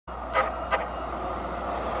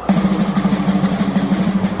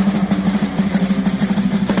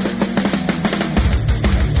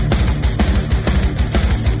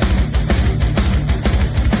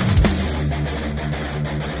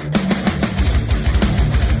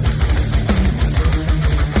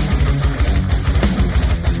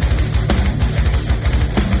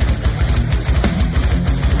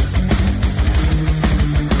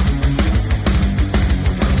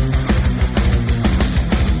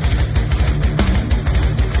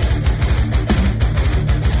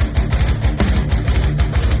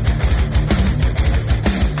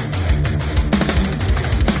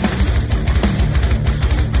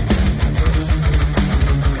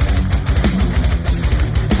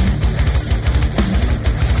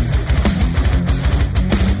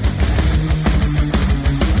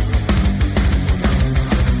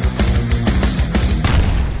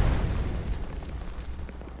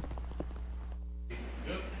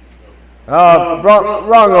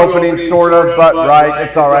Wrong opening, sort of, but right.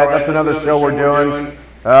 It's all right. That's another show we're doing.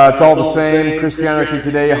 It's all the same. Christianity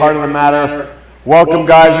Today, Heart of the Matter. Welcome,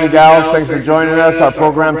 guys and gals. Thanks for joining us. Our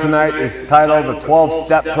program tonight is titled the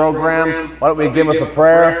 12-Step Program. Why don't we begin with a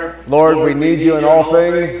prayer? Lord, we need you in all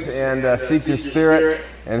things, and seek your Spirit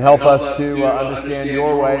and help us to understand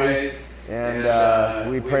your ways. And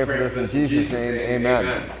we pray for this in Jesus' name.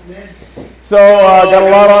 Amen. So, got a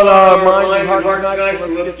lot on our mind and heart tonight, so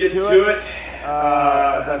let's get to it.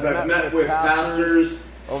 As I've met with pastors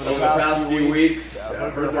over the past few weeks,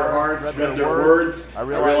 heard their hearts, read their words, I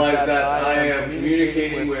realize that I am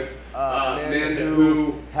communicating with men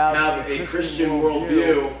who have a Christian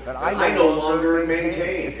worldview that I no longer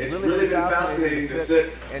maintain. It's really been fascinating to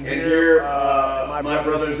sit and hear my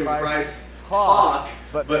brothers in Christ talk,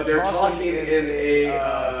 but they're talking in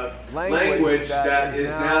a language that is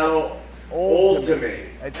now old to me.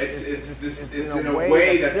 It's in a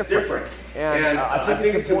way that's different. And I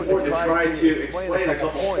think it's important to try to explain a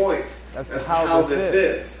couple points as to how this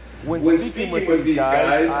is. When speaking with these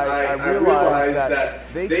guys, I realize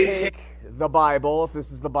that they take the Bible, if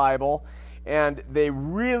this is the Bible, and they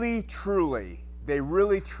really truly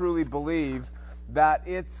believe that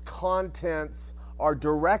its contents are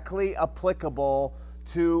directly applicable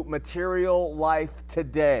to material life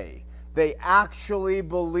today. They actually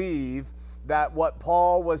believe that what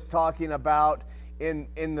Paul was talking about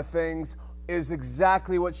in the things is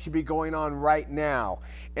exactly what should be going on right now.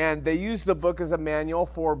 And they use the book as a manual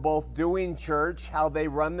for both doing church, how they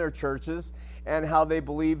run their churches, and how they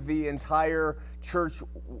believe the entire church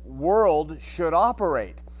world should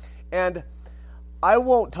operate. And I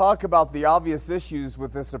won't talk about the obvious issues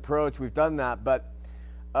with this approach. We've done that, but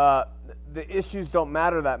the issues don't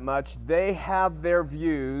matter that much. They have their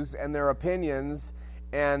views and their opinions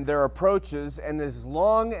and their approaches, and as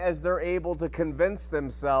long as they're able to convince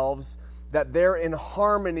themselves that they're in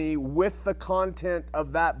harmony with the content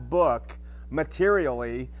of that book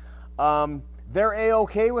materially, they're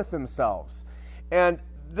A-okay with themselves. And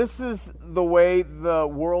this is the way the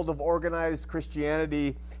world of organized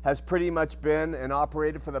Christianity has pretty much been and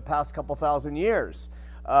operated for the past couple thousand years.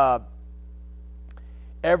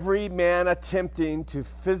 Every man attempting to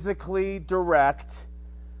physically direct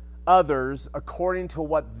others according to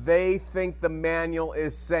what they think the manual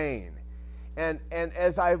is saying. And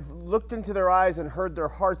as I've looked into their eyes and heard their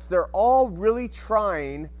hearts, they're all really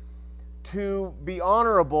trying to be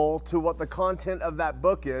honorable to what the content of that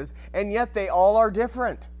book is, and yet they all are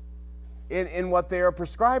different in what they are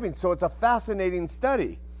prescribing. So it's a fascinating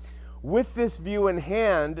study. With this view in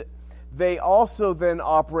hand, they also then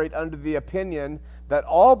operate under the opinion that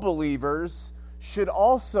all believers should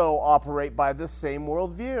also operate by the same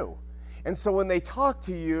worldview. And so when they talk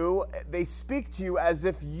to you, they speak to you as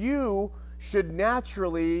if you should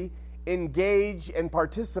naturally engage and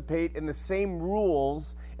participate in the same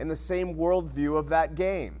rules and the same worldview of that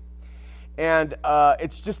game. And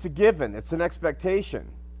it's just a given. It's an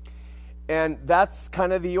expectation. And that's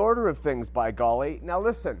kind of the order of things, by golly. Now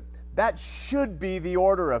listen, that should be the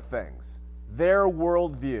order of things, their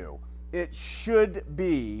worldview. It should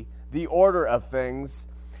be the order of things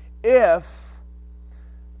if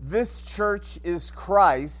this church is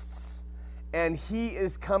Christ's and he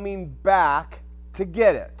is coming back to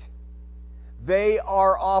get it. They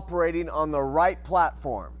are operating on the right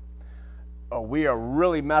platform. Oh, we are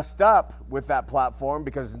really messed up with that platform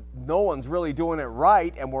because no one's really doing it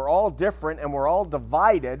right, and we're all different and we're all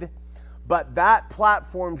divided. But that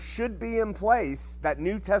platform should be in place, that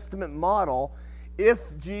New Testament model,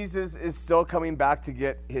 if Jesus is still coming back to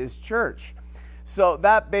get his church. So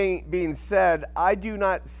that being said, I do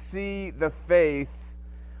not see the faith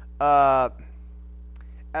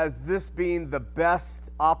as this being the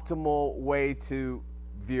best optimal way to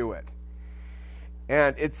view it.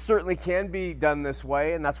 And it certainly can be done this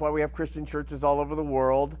way, and that's why we have Christian churches all over the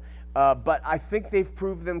world. But I think they've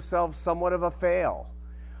proved themselves somewhat of a fail.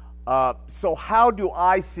 So how do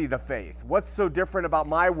I see the faith? What's so different about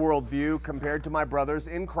my worldview compared to my brothers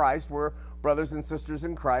in Christ? We're brothers and sisters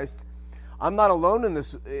in Christ. I'm not alone in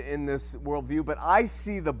this worldview, but I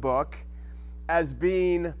see the book as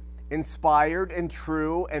being inspired and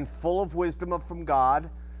true and full of wisdom from God,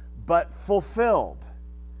 but fulfilled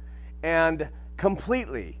and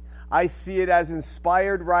completely. I see it as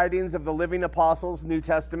inspired writings of the living apostles, New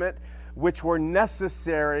Testament, which were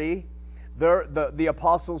necessary. The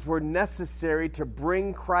apostles were necessary to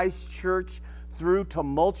bring Christ's church through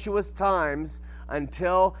tumultuous times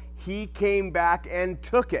until he came back and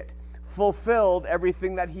took it, fulfilled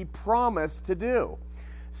everything that he promised to do.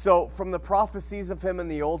 So from the prophecies of him in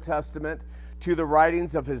the Old Testament to the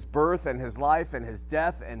writings of his birth and his life and his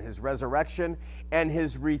death and his resurrection and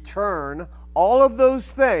his return. All of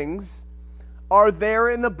those things are there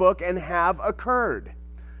in the book and have occurred.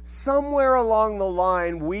 Somewhere along the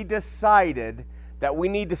line, we decided that we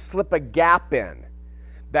need to slip a gap in.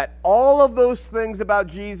 That all of those things about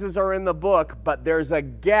Jesus are in the book, but there's a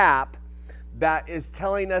gap that is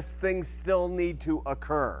telling us things still need to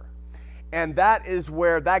occur. And that is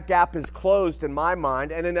where that gap is closed in my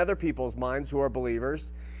mind and in other people's minds who are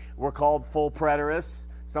believers. We're called full preterists.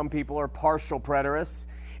 Some people are partial preterists.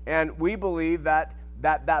 And we believe that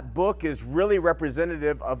book is really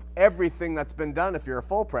representative of everything that's been done if you're a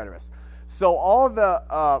full preterist. So all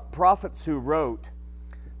the prophets who wrote,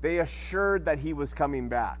 they assured that he was coming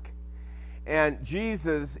back. And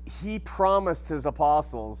Jesus, he promised his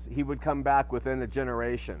apostles he would come back within a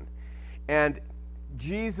generation. And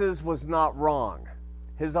Jesus was not wrong.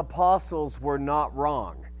 His apostles were not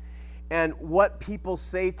wrong. And what people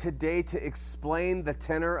say today to explain the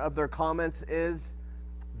tenor of their comments is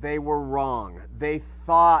they were wrong. They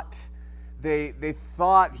thought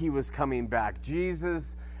he was coming back.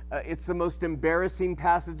 Jesus, it's the most embarrassing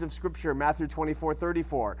passage of Scripture, Matthew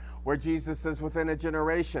 24:34, where Jesus says, within a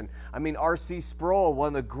generation. I mean, R.C. Sproul, one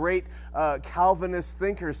of the great Calvinist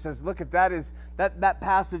thinkers, says, look at that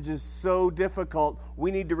passage is so difficult,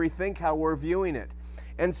 we need to rethink how we're viewing it.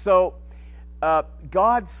 And so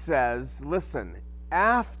God says, listen,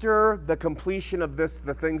 after the completion of the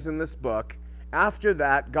things in this book, after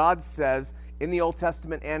that, God says, in the Old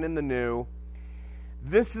Testament and in the New,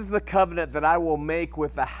 this is the covenant that I will make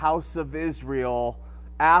with the house of Israel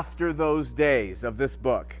after those days of this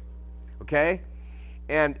book. Okay?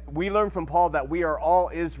 And we learn from Paul that we are all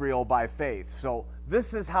Israel by faith. So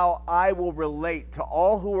this is how I will relate to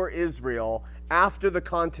all who are Israel after the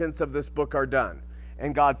contents of this book are done.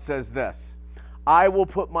 And God says this, I will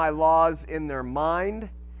put my laws in their mind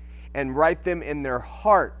and write them in their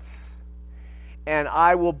hearts. And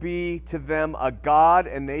I will be to them a God,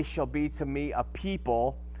 and they shall be to me a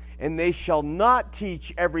people. And they shall not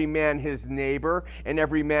teach every man his neighbor and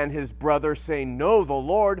every man his brother, saying, know the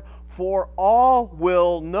Lord, for all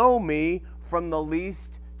will know me, from the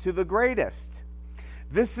least to the greatest.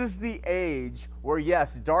 This is the age where,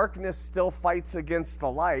 yes, darkness still fights against the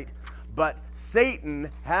light, but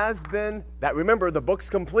Satan has been, remember, the book's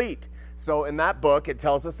complete. So in that book, it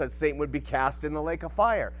tells us that Satan would be cast in the lake of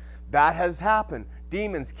fire. That has happened.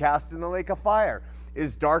 Demons cast in the lake of fire.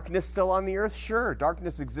 Is darkness still on the earth? Sure.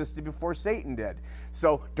 Darkness existed before Satan did.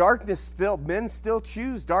 So men still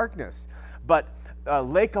choose darkness. But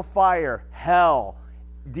lake of fire, hell,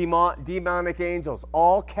 demonic angels,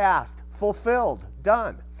 all cast, fulfilled,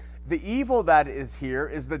 done. The evil that is here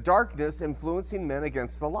is the darkness influencing men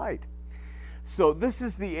against the light. So this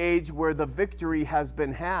is the age where the victory has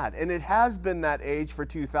been had. And it has been that age for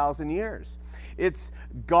 2,000 years. It's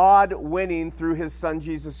God winning through his Son,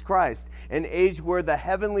 Jesus Christ. An age where the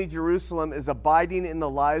heavenly Jerusalem is abiding in the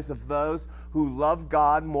lives of those who love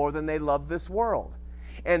God more than they love this world.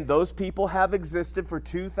 And those people have existed for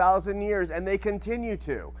 2,000 years, and they continue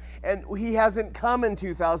to. And he hasn't come in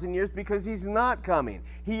 2,000 years because he's not coming.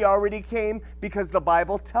 He already came because the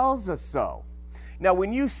Bible tells us so. Now,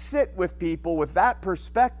 when you sit with people with that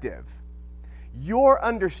perspective, your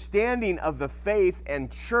understanding of the faith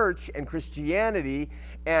and church and Christianity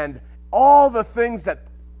and all the things that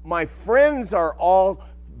my friends are all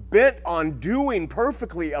bent on doing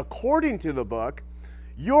perfectly according to the book,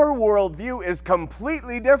 your worldview is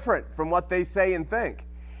completely different from what they say and think.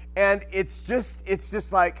 And it's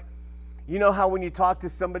just like, you know how when you talk to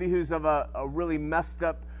somebody who's of a really messed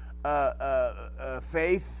up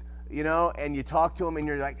faith, you know, and you talk to them and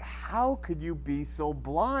you're like, how could you be so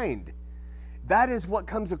blind? That is what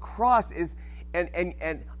comes across is,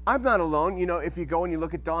 and I'm not alone. You know, if you go and you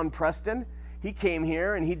look at Don Preston, he came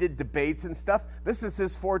here and he did debates and stuff. This is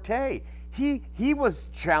his forte. He was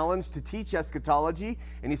challenged to teach eschatology,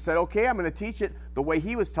 and he said, okay, I'm going to teach it the way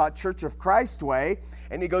he was taught, Church of Christ way,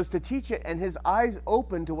 and he goes to teach it, and his eyes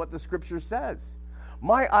open to what the Scripture says.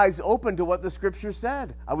 My eyes open to what the Scripture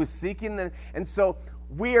said. I was seeking and so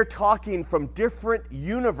we are talking from different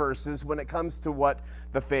universes when it comes to what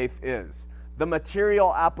the faith is. The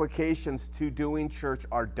material applications to doing church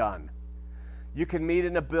are done. You can meet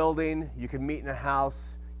in a building, you can meet in a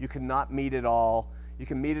house, you cannot meet at all. You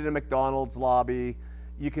can meet in a McDonald's lobby,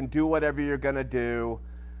 you can do whatever you're going to do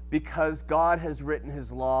because God has written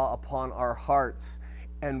his law upon our hearts.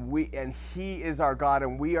 And he is our God,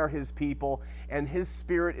 and we are his people, and his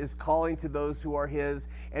Spirit is calling to those who are his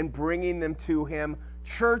and bringing them to him,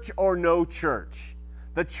 church or no church.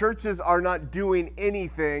 The churches are not doing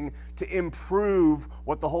anything to improve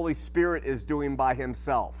what the Holy Spirit is doing by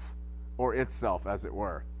himself, or itself, as it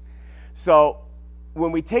were. So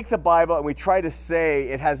when we take the Bible and we try to say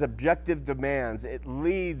it has objective demands, it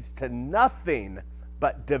leads to nothing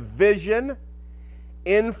but division,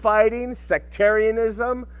 infighting,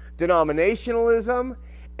 sectarianism, denominationalism,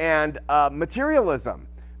 and materialism,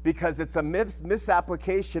 because it's a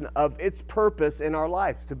misapplication of its purpose in our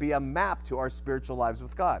lives, to be a map to our spiritual lives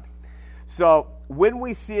with God. So when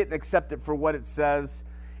we see it and accept it for what it says,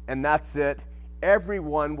 and that's it,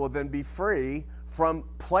 everyone will then be free from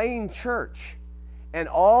playing church, and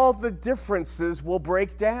all the differences will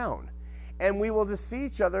break down, and we will just see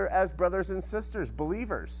each other as brothers and sisters,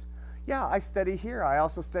 believers. Yeah, I study here, I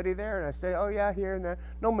also study there, and I say, oh yeah, here and there.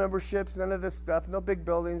 No memberships, none of this stuff, no big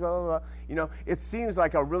buildings, blah, blah, blah. You know, it seems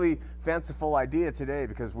like a really fanciful idea today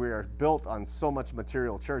because we are built on so much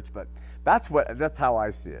material church, but that's how I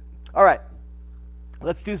see it. All right,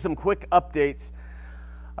 let's do some quick updates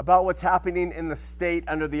about what's happening in the state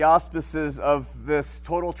under the auspices of this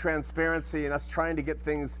total transparency and us trying to get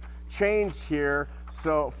things changed here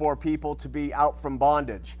so for people to be out from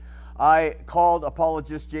bondage. I called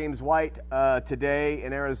apologist James White today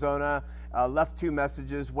in Arizona, left 2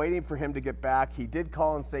 messages, waiting for him to get back. He did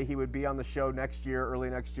call and say he would be on the show next year, early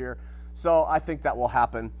next year, so I think that will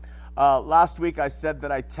happen. Last week I said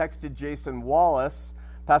that I texted Jason Wallace,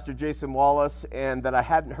 Pastor Jason Wallace, and that I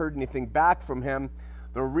hadn't heard anything back from him.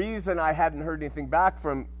 The reason I hadn't heard anything back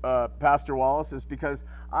from Pastor Wallace is because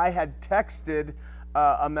I had texted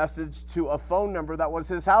a message to a phone number that was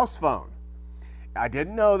his house phone. I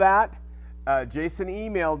didn't know that. Jason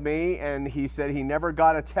emailed me and he said he never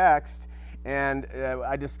got a text, and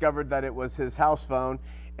I discovered that it was his house phone,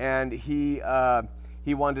 and he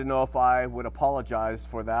wanted to know if I would apologize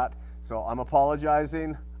for that. So I'm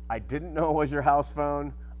apologizing. I didn't know it was your house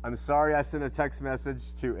phone. I'm sorry I sent a text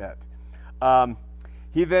message to it.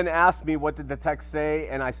 He then asked me what did the text say,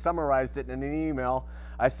 and I summarized it in an email.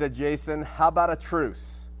 I said, Jason, how about a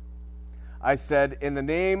truce? I said, in the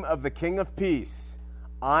name of the King of Peace,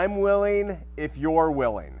 I'm willing if you're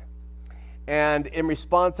willing. And in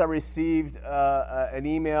response, I received an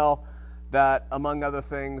email that, among other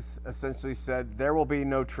things, essentially said, there will be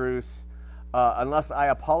no truce unless I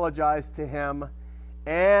apologize to him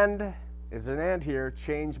and, there's an and here,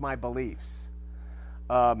 change my beliefs.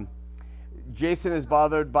 Jason is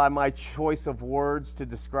bothered by my choice of words to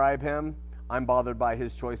describe him. I'm bothered by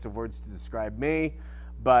his choice of words to describe me.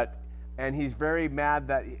 And he's very mad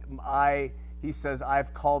that he says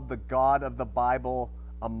I've called the God of the Bible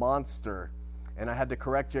a monster. And I had to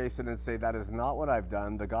correct Jason and say that is not what I've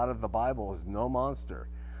done. The God of the Bible is no monster.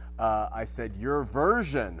 I said your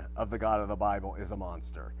version of the God of the Bible is a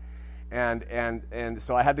monster. And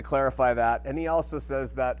so I had to clarify that. And he also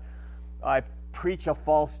says that I preach a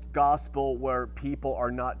false gospel where people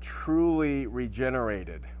are not truly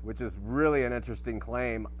regenerated, which is really an interesting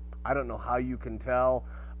claim. I don't know how you can tell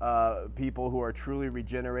people who are truly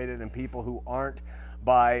regenerated and people who aren't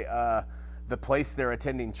by the place they're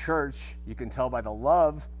attending church. You can tell by the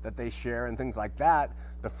love that they share and things like that,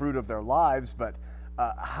 the fruit of their lives, but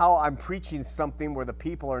how I'm preaching something where the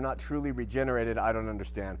people are not truly regenerated, I don't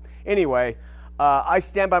understand. Anyway, I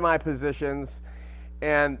stand by my positions,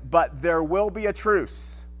 but there will be a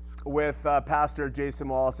truce with Pastor Jason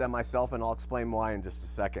Wallace and myself, and I'll explain why in just a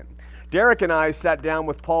second. Derek and I sat down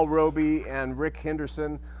with Paul Roby and Rick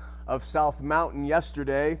Henderson of South Mountain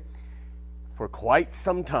yesterday for quite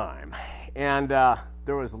some time, and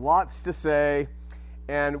there was lots to say,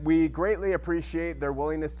 and we greatly appreciate their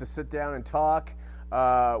willingness to sit down and talk.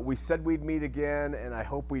 We said we'd meet again, and I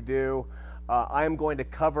hope we do. I am going to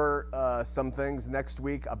cover some things next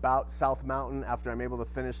week about South Mountain after I'm able to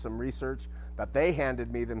finish some research that they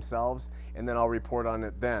handed me themselves, and then I'll report on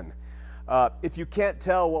it then. If you can't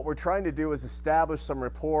tell, what we're trying to do is establish some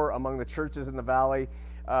rapport among the churches in the Valley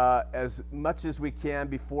as much as we can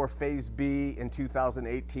before Phase B in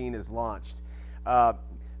 2018 is launched.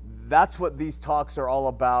 That's what these talks are all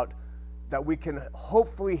about, that we can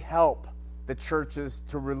hopefully help the churches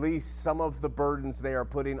to release some of the burdens they are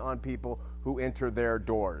putting on people who enter their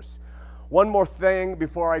doors. One more thing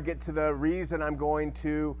before I get to the reason I'm going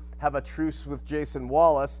to have a truce with Jason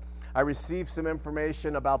Wallace. I received some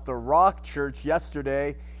information about the Rock Church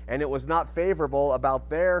yesterday, and it was not favorable about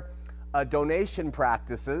their donation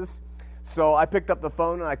practices. So I picked up the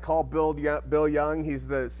phone and I called Bill Young. He's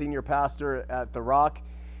the senior pastor at the Rock.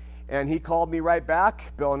 And he called me right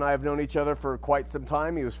back. Bill and I have known each other for quite some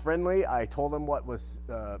time. He was friendly. I told him what was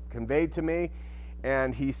conveyed to me.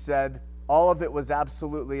 And he said all of it was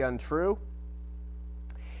absolutely untrue.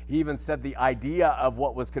 He even said the idea of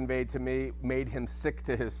what was conveyed to me made him sick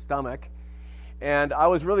to his stomach. And I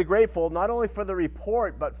was really grateful, not only for the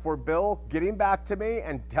report, but for Bill getting back to me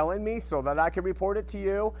and telling me so that I could report it to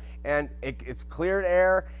you. And it's cleared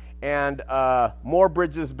air and more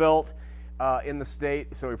bridges built in the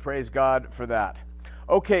state. So we praise God for that.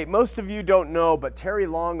 Okay, most of you don't know, but Terry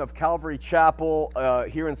Long of Calvary Chapel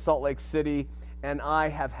here in Salt Lake City and I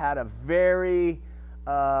have had a very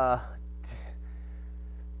hot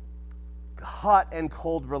and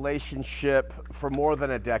cold relationship for more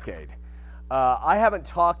than a decade. I haven't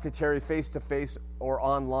talked to Terry face-to-face or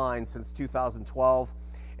online since 2012,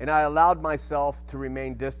 and I allowed myself to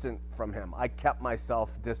remain distant from him. I kept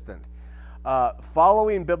myself distant.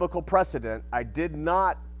 Following biblical precedent, I did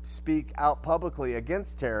not speak out publicly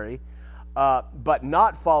against Terry, but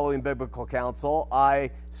not following biblical counsel,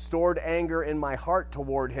 I stored anger in my heart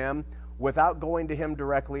toward him without going to him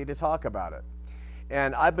directly to talk about it.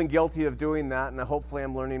 And I've been guilty of doing that, and hopefully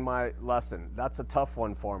I'm learning my lesson. That's a tough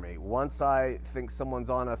one for me. Once I think someone's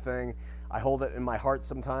on a thing, I hold it in my heart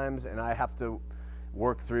sometimes, and I have to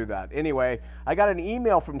work through that. Anyway, I got an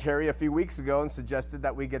email from Terry a few weeks ago and suggested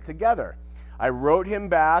that we get together. I wrote him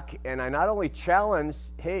back, and I not only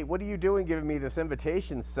challenged, hey, what are you doing giving me this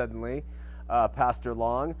invitation suddenly, Pastor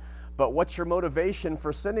Long, but what's your motivation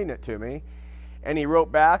for sending it to me? And he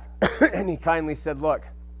wrote back, and he kindly said, look,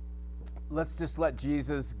 let's just let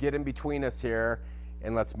Jesus get in between us here,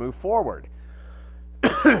 and let's move forward.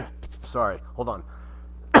 Sorry, hold on.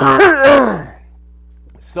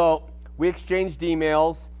 So we exchanged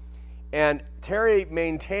emails, and Terry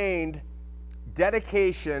maintained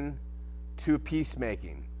dedication to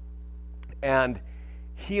peacemaking and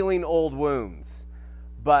healing old wounds.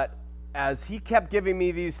 But as he kept giving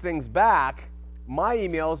me these things back, my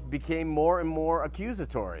emails became more and more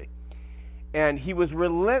accusatory. And he was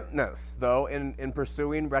relentless, though, in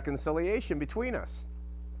pursuing reconciliation between us.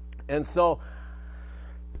 And so,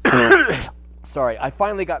 sorry, I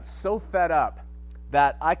finally got so fed up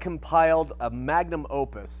that I compiled a magnum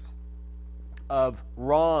opus of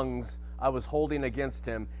wrongs I was holding against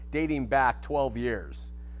him dating back 12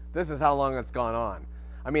 years. This is how long it's gone on.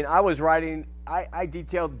 I mean, I was writing, I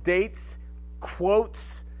detailed dates,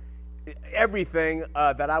 quotes, everything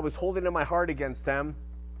that I was holding in my heart against him.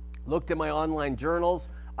 Looked at my online journals.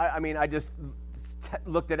 I just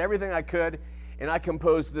looked at everything I could, and I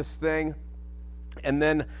composed this thing. And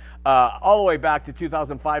then all the way back to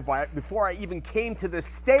 2005, before I even came to this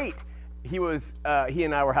state, he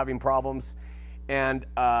and I were having problems. And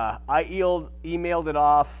I emailed it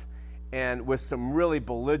off, and with some really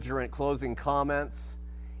belligerent closing comments.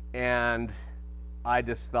 And I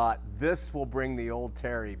just thought, this will bring the old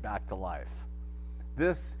Terry back to life.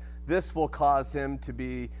 This will cause him to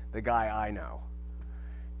be the guy I know.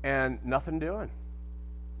 And nothing doing.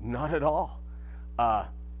 Not at all.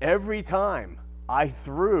 Every time I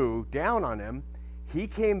threw down on him, he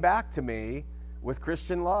came back to me with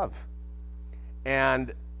Christian love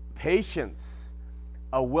and patience,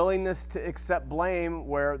 a willingness to accept blame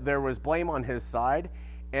where there was blame on his side.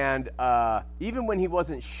 And even when he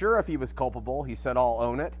wasn't sure if he was culpable, he said, I'll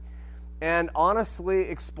own it. And honestly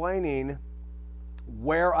explaining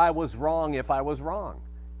where I was wrong if I was wrong,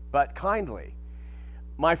 but kindly.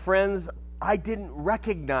 My friends, I didn't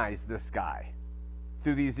recognize this guy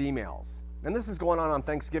through these emails. And this is going on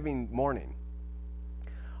Thanksgiving morning.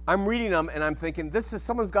 I'm reading them and I'm thinking,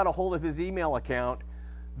 someone's got a hold of his email account.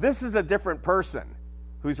 This is a different person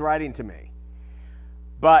who's writing to me.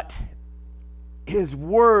 But his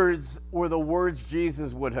words were the words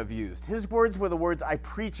Jesus would have used. His words were the words I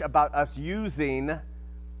preach about us using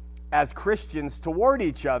as Christians toward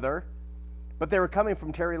each other, but they were coming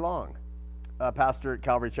from Terry Long, pastor at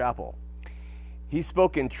Calvary Chapel. He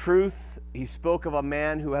spoke in truth. He spoke of a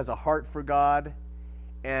man who has a heart for God,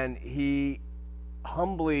 and he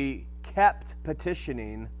humbly kept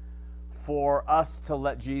petitioning for us to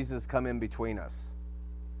let Jesus come in between us.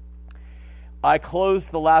 I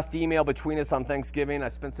closed the last email between us on Thanksgiving. I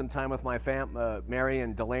spent some time with my Mary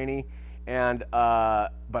and Delaney,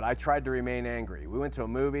 but I tried to remain angry. We went to a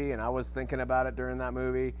movie, and I was thinking about it during that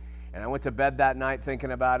movie, and I went to bed that night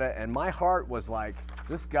thinking about it, and my heart was like,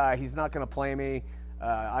 this guy, he's not going to play me.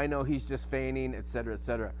 I know he's just feigning, etc.,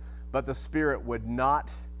 etc. But the Spirit would not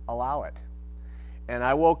allow it. And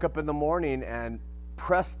I woke up in the morning and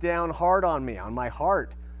pressed down hard on me, on my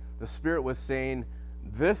heart. The Spirit was saying,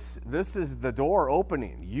 this is the door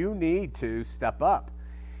opening. You need to step up.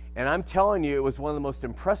 And I'm telling you, it was one of the most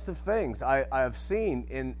impressive things I have seen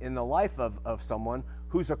in the life of someone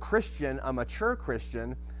who's a Christian, a mature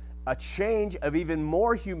Christian, a change of even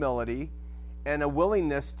more humility and a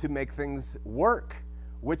willingness to make things work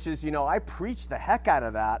which is, I preached the heck out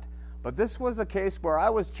of that, but this was a case where I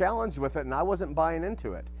was challenged with it and I wasn't buying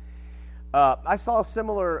into it. I saw a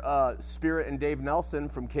similar spirit in Dave Nelson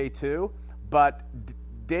from K2, but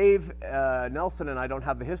Dave Nelson and I don't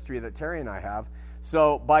have the history that Terry and I have.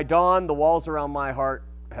 So by dawn, the walls around my heart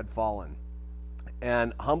had fallen.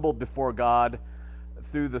 And humbled before God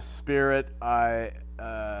through the Spirit, I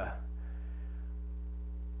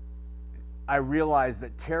realized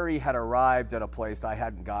that Terry had arrived at a place I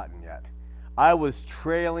hadn't gotten yet. I was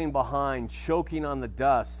trailing behind, choking on the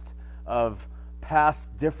dust of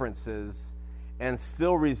past differences and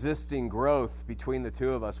still resisting growth between the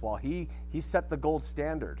two of us while he set the gold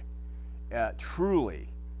standard, truly,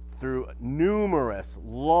 through numerous,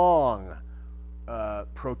 long,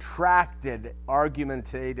 protracted,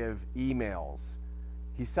 argumentative emails.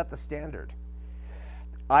 He set the standard.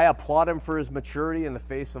 I applaud him for his maturity in the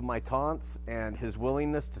face of my taunts and his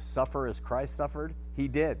willingness to suffer as Christ suffered. He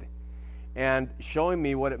did. And showing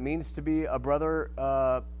me what it means to be a brother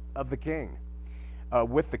of the King,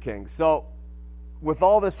 with the King. So, with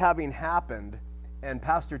all this having happened, and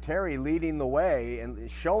Pastor Terry leading the way and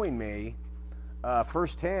showing me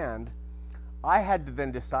firsthand, I had to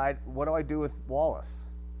then decide, what do I do with Wallace?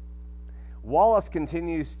 Wallace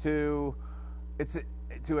continues to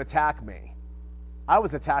attack me. I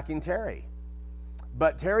was attacking Terry.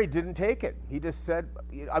 But Terry didn't take it. He just said,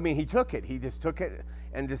 he took it. He just took it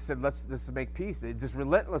and just said, let's make peace. Just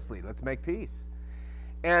relentlessly, let's make peace.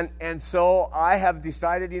 And so I have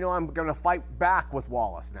decided, I'm going to fight back with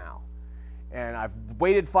Wallace now. And I've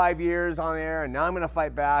waited 5 years on there, and now I'm going to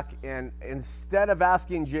fight back. And instead of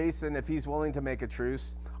asking Jason if he's willing to make a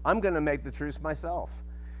truce, I'm going to make the truce myself.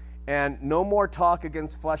 And no more talk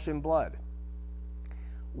against flesh and blood.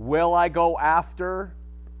 Will I go after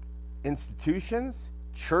institutions,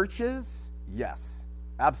 churches? Yes,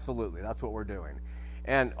 absolutely. That's what we're doing.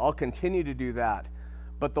 And I'll continue to do that.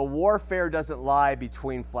 But the warfare doesn't lie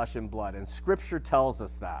between flesh and blood, and Scripture tells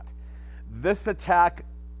us that. This attack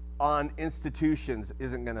on institutions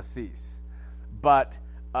isn't going to cease. But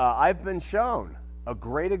I've been shown a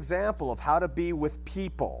great example of how to be with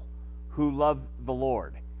people who love the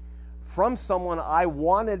Lord. From someone I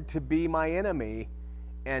wanted to be my enemy,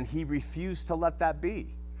 and he refused to let that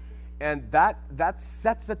be. And that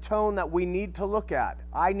sets a tone that we need to look at.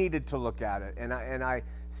 I needed to look at it, and I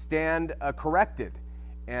stand corrected.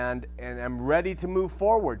 And I'm ready to move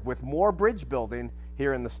forward with more bridge building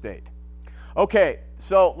here in the state. Okay,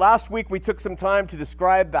 so last week we took some time to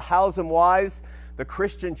describe the hows and whys. The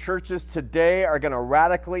Christian churches today are going to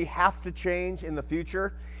radically have to change in the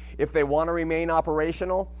future if they want to remain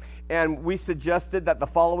operational. And we suggested that the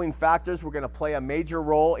following factors were going to play a major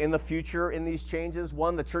role in the future in these changes.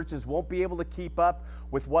 One, the churches won't be able to keep up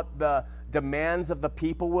with what the demands of the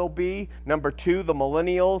people will be. Number two, the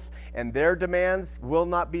millennials and their demands will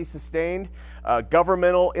not be sustained.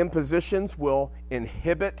 Governmental impositions will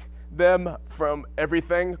inhibit them from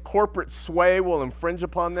everything. Corporate sway will infringe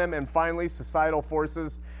upon them. And finally, societal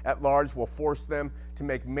forces at large will force them to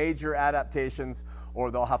make major adaptations,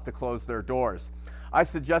 or they'll have to close their doors. I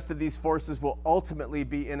suggested these forces will ultimately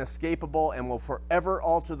be inescapable and will forever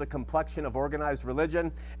alter the complexion of organized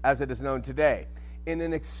religion as it is known today. In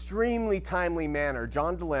an extremely timely manner,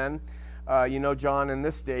 John Dehlin, John in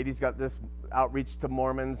this state, he's got this outreach to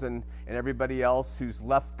Mormons and everybody else who's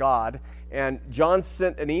left God. And John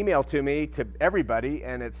sent an email to me, to everybody,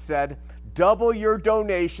 and it said, double your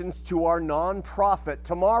donations to our nonprofit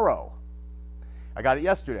tomorrow. I got it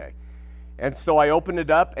yesterday. And so I opened it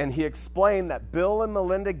up, and he explained that Bill and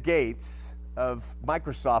Melinda Gates of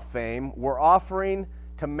Microsoft fame were offering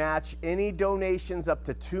to match any donations up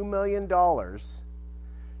to $2 million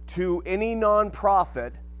to any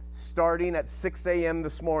nonprofit starting at 6 a.m.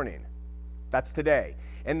 this morning. That's today.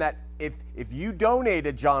 And that if you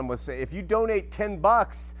donated, John was saying, if you donate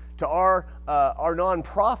 $10 to our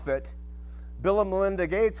nonprofit, Bill and Melinda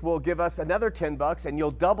Gates will give us another $10 and you'll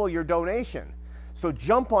double your donation. So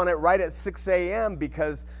jump on it right at 6 a.m.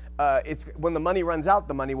 because it's when the money runs out,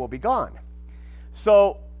 the money will be gone.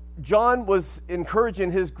 So John was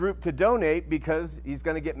encouraging his group to donate because he's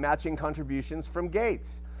going to get matching contributions from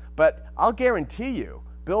Gates. But I'll guarantee you,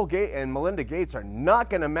 Bill Gates and Melinda Gates are not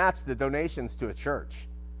going to match the donations to a church.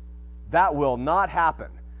 That will not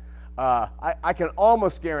happen. I can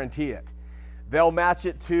almost guarantee it. They'll match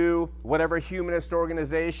it to whatever humanist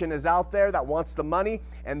organization is out there that wants the money.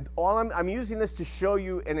 And I'm using this to show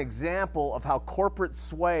you an example of how corporate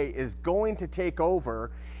sway is going to take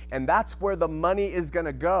over. And that's where the money is going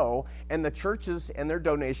to go. And the churches and their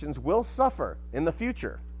donations will suffer in the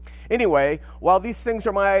future. Anyway, while these things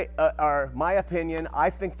are my opinion, I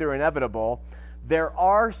think they're inevitable. there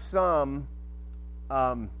are some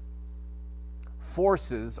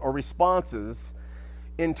forces or responses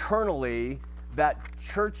internally that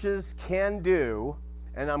churches can do,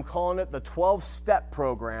 and I'm calling it the 12-step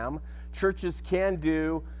program, churches can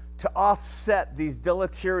do to offset these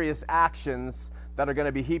deleterious actions that are going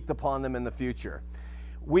to be heaped upon them in the future.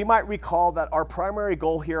 We might recall that our primary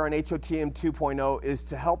goal here on HOTM 2.0 is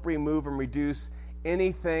to help remove and reduce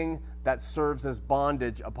anything that serves as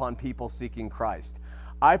bondage upon people seeking Christ.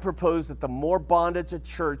 I propose that the more bondage a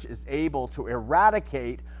church is able to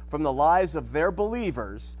eradicate from the lives of their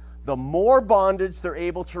believers, the more bondage they're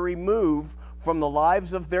able to remove from the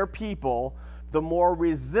lives of their people, the more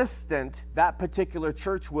resistant that particular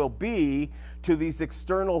church will be to these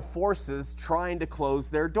external forces trying to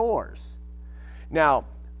close their doors. Now,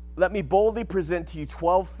 let me boldly present to you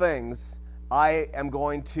 12 things I am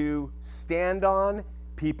going to stand on.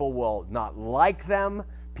 People will not like them.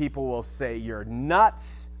 People will say you're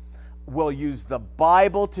nuts. We'll use the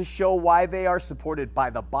Bible to show why they are supported by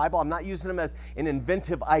the Bible. I'm not using them as an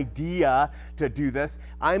inventive idea to do this.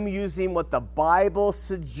 I'm using what the Bible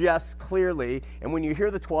suggests clearly. And when you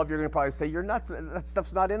hear the 12, you're going to probably say, you're nuts. That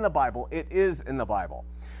stuff's not in the Bible. It is in the Bible.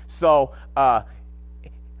 So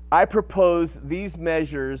I propose these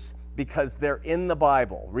measures because they're in the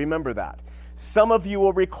Bible. Remember that. Some of you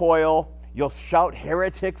will recoil. You'll shout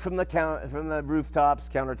heretic from the rooftops,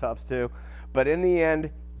 countertops too. But in the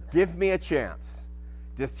end, give me a chance.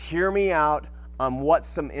 Just hear me out on what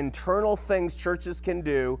some internal things churches can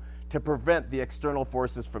do to prevent the external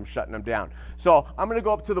forces from shutting them down. So I'm going to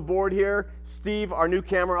go up to the board here. Steve, our new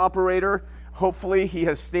camera operator, hopefully he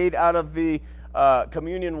has stayed out of the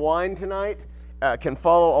communion wine tonight, can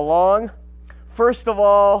follow along. First of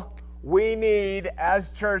all, we need,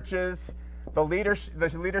 as churches, the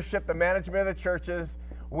leadership, the management of the churches,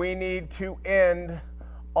 we need to end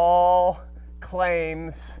all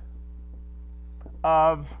claims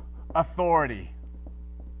of authority.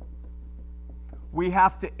 We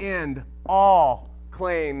have to end all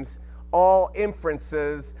claims, all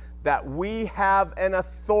inferences that we have an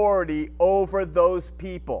authority over those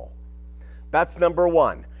people. That's number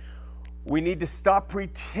one. We need to stop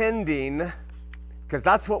pretending, because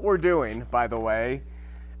that's what we're doing, by the way,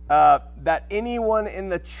 that anyone in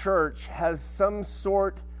the church has some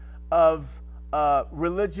sort of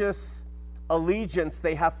religious allegiance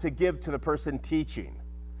they have to give to the person teaching.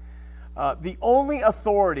 The only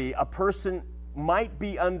authority a person might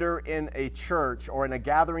be under in a church or in a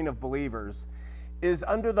gathering of believers is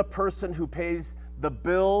under the person who pays the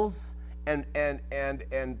bills and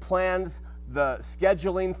plans the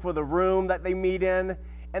scheduling for the room that they meet in,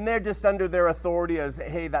 and they're just under their authority as,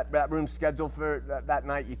 hey, that room's scheduled for that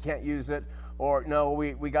night, you can't use it, or no,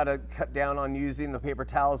 we got to cut down on using the paper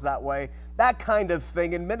towels that way. That kind of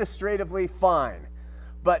thing, administratively, fine.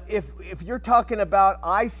 But if you're talking about,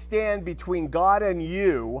 I stand between God and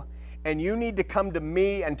you need to come to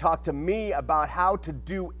me and talk to me about how to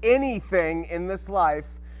do anything in this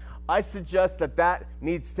life, I suggest that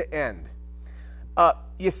needs to end.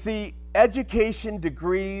 You see, education,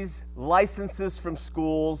 degrees, licenses from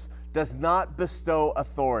schools does not bestow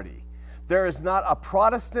authority. There is not a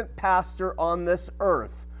Protestant pastor on this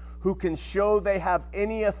earth who can show they have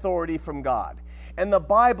any authority from God. And the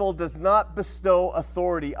Bible does not bestow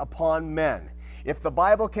authority upon men. If the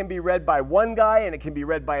Bible can be read by one guy and it can be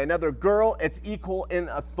read by another girl, it's equal in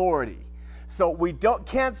authority. So we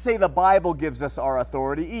can't say the Bible gives us our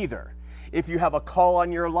authority either. If you have a call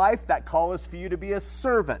on your life, that call is for you to be a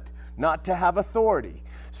servant, not to have authority.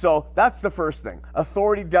 So that's the first thing.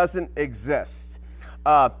 Authority doesn't exist.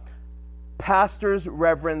 Pastors,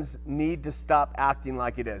 reverends need to stop acting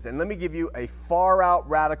like it is. And let me give you a far out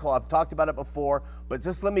radical, I've talked about it before, but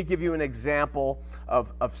just let me give you an example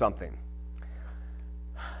of something.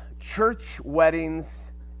 Church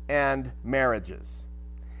weddings and marriages.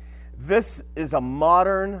 This is a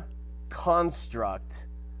modern construct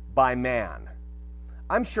by man.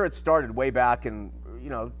 I'm sure it started way back in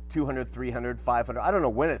 200, 300, 500. I don't know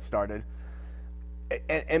when it started.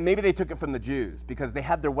 And maybe they took it from the Jews because they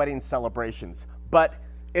had their wedding celebrations. But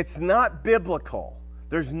it's not biblical.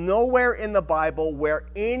 There's nowhere in the Bible where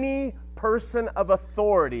any person of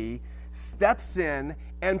authority steps in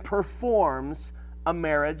and performs a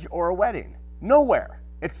marriage or a wedding. Nowhere.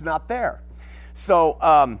 It's not there.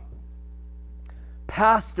 So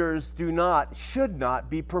pastors should not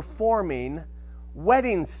be performing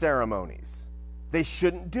wedding ceremonies. They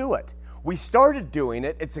shouldn't do it. We started doing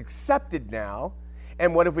it. It's accepted now.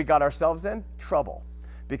 And what have we got ourselves in? Trouble.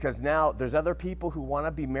 because now there's other people who want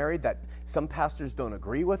to be married that some pastors don't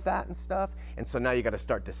agree with that and stuff. And so now you got to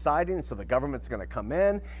start deciding. So the government's going to come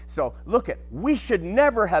in. So look we should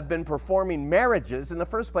never have been performing marriages in the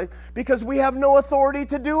first place because we have no authority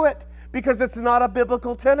to do it because it's not a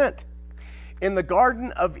biblical tenet. In the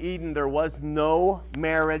Garden of Eden, there was no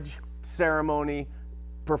marriage ceremony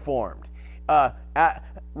performed.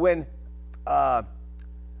 When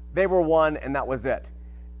they were one and that was it.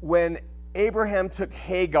 When Abraham took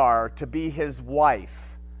Hagar to be his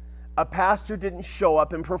wife, a pastor didn't show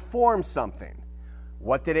up and perform something.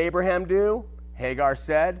 What did Abraham do? Hagar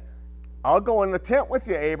said, I'll go in the tent with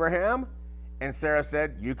you, Abraham. And Sarah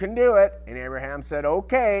said, you can do it. And Abraham said,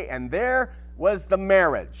 okay. And there was the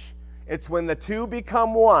marriage. It's when the two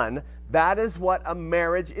become one. That is what a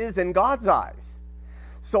marriage is in God's eyes.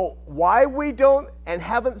 So why we don't and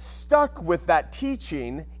haven't stuck with that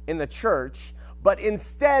teaching in the church, but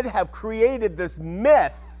instead have created this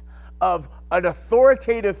myth of an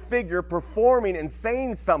authoritative figure performing and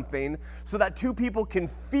saying something so that two people can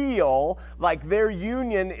feel like their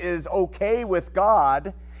union is okay with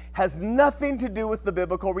God, has nothing to do with the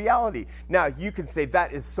biblical reality. Now, you can say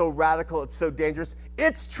that is so radical, it's so dangerous.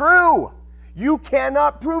 It's true. You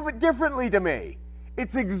cannot prove it differently to me.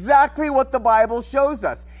 It's exactly what the Bible shows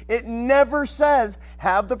us. It never says,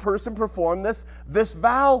 have the person perform this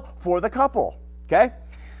vow for the couple. Okay?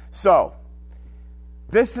 So,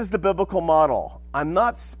 this is the biblical model. I'm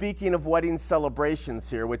not speaking of wedding celebrations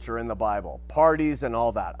here, which are in the Bible, parties and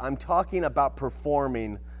all that. I'm talking about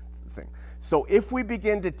performing the thing. So if we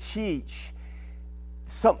begin to teach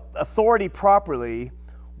some authority properly,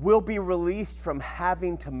 we'll be released from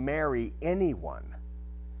having to marry anyone.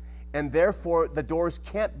 And therefore, the doors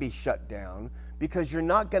can't be shut down because you're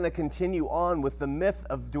not going to continue on with the myth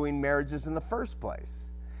of doing marriages in the first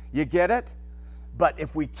place. You get it? But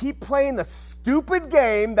if we keep playing the stupid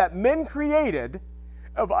game that men created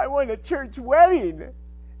of I want a church wedding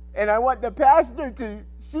and I want the pastor to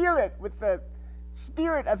seal it with the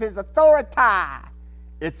spirit of his authority,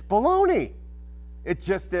 it's baloney. It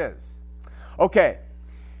just is. Okay.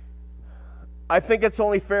 I think it's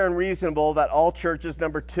only fair and reasonable that all churches,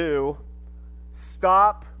 number 2,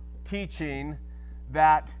 stop teaching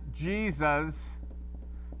that Jesus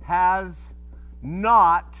has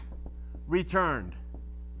not returned.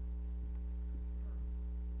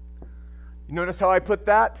 You notice how I put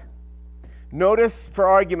that? Notice, for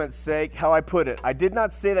argument's sake, how I put it. I did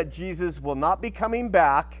not say that Jesus will not be coming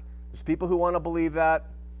back. There's people who want to believe that.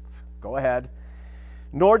 Go ahead.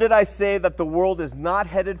 Nor did I say that the world is not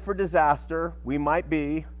headed for disaster. We might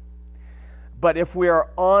be. But if we are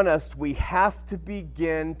honest, we have to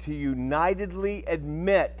begin to unitedly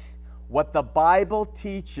admit what the Bible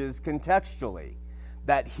teaches contextually.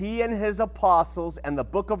 That he and his apostles and the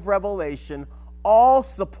book of Revelation all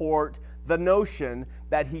support the notion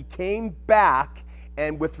that he came back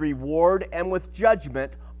and with reward and with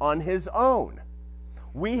judgment on his own.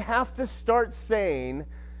 We have to start saying,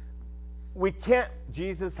 we can't,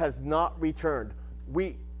 Jesus has not returned.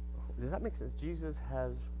 Does that make sense? Jesus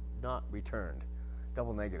has not returned.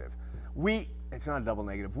 Double negative. It's not a double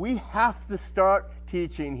negative. We have to start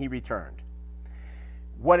teaching he returned.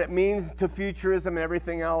 What it means to futurism and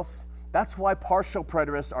everything else, that's why partial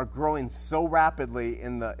preterists are growing so rapidly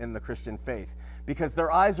in the Christian faith, because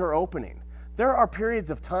their eyes are opening. There are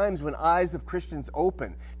periods of times when eyes of Christians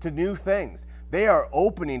open to new things. They are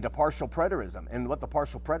opening to partial preterism, and what the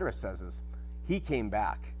partial preterist says is, he came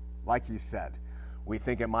back, like he said. We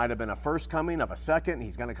think it might have been a first coming of a second,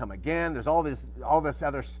 he's going to come again. There's all this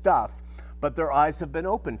other stuff, but their eyes have been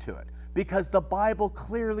open to it, because the Bible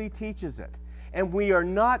clearly teaches it. And we are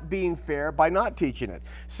not being fair by not teaching it.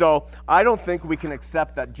 So I don't think we can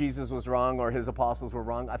accept that Jesus was wrong or his apostles were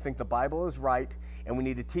wrong. I think the Bible is right, and we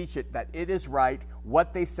need to teach it that it is right,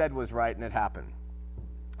 what they said was right, and it happened.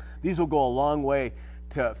 These will go a long way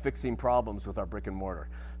to fixing problems with our brick and mortar.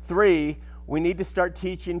 3, we need to start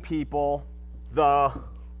teaching people the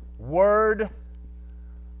Word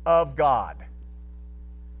of God.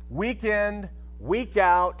 Week in, week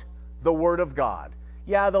out, the Word of God.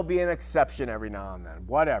 Yeah, there'll be an exception every now and then,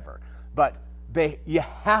 whatever. But you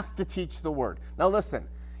have to teach the Word. Now listen,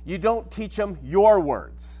 you don't teach them your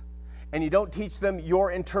words. And you don't teach them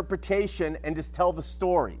your interpretation and just tell the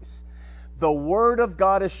stories. The Word of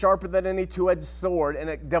God is sharper than any two-edged sword, and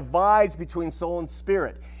it divides between soul and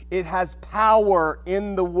spirit. It has power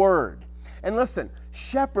in the Word. And listen,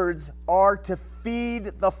 shepherds are to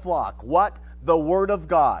feed the flock. What? The Word of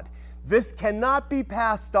God. This cannot be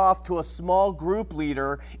passed off to a small group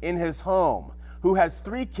leader in his home who has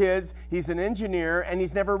 3 kids, he's an engineer, and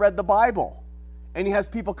he's never read the Bible. And he has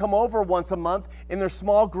people come over once a month in their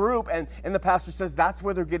small group, and the pastor says that's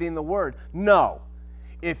where they're getting the word. No.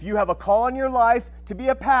 If you have a call on your life to be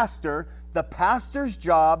a pastor, the pastor's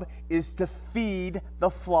job is to feed the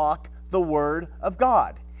flock the word of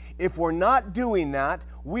God. If we're not doing that,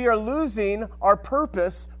 we are losing our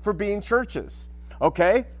purpose for being churches.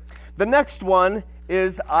 Okay? The next one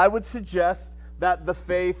is, I would suggest that the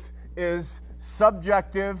faith is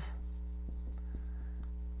subjective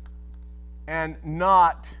and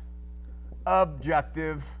not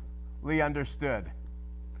objectively understood.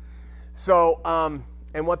 So,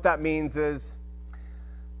 and what that means is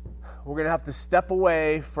we're going to have to step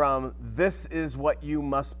away from this is what you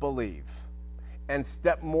must believe and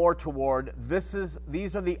step more toward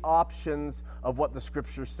these are the options of what the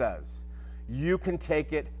Scripture says. You can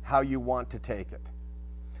take it how you want to take it.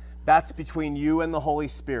 That's between you and the Holy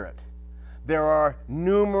Spirit. There are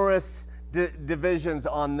numerous divisions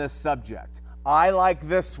on this subject. I like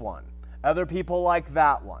this one. Other people like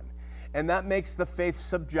that one. And that makes the faith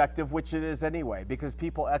subjective, which it is anyway, because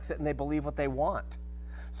people exit and they believe what they want.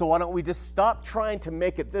 So why don't we just stop trying to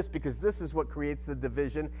make it this, because this is what creates the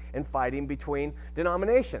division and fighting between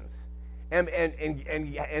denominations and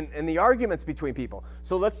the arguments between people.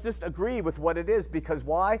 So let's just agree with what it is, because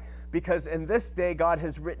why? Because in this day God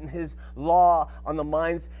has written his law on the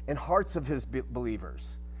minds and hearts of his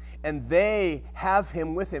believers. And they have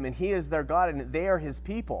him with him, and he is their God, and they are his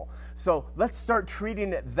people. So let's start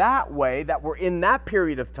treating it that way, that we're in that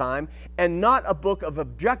period of time, and not a book of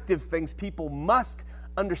objective things people must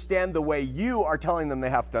understand the way you are telling them they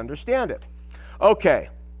have to understand it. Okay.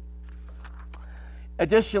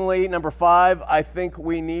 Additionally, number 5, I think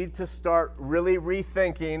we need to start really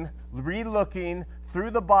rethinking, relooking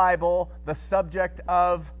through the Bible the subject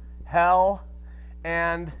of hell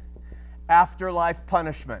and afterlife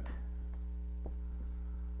punishment.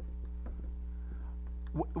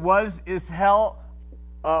 Is hell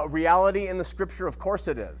a reality in the Scripture? Of course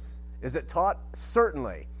it is. Is it taught?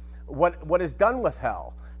 Certainly. What is done with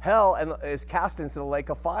hell? Hell is cast into the lake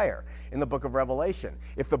of fire in the book of Revelation.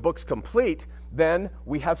 If the book's complete, then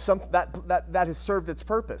we have some that has served its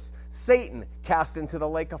purpose. Satan cast into the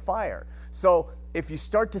lake of fire. So if you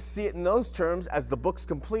start to see it in those terms as the book's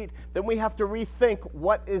complete, then we have to rethink,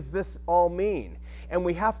 what does this all mean? And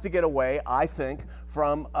we have to get away, I think,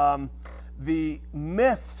 from the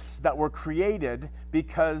myths that were created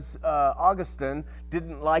because Augustine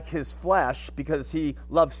didn't like his flesh because he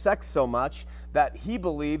loved sex so much that he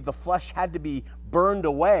believed the flesh had to be burned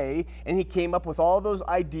away, and he came up with all those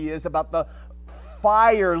ideas about the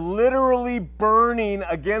fire literally burning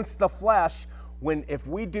against the flesh, when if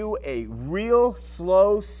we do a real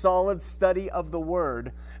slow, solid study of the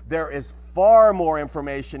Word, there is far more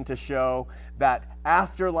information to show that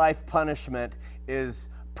afterlife punishment is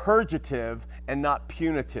purgative and not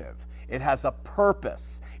punitive. It has a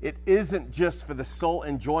purpose. It isn't just for the sole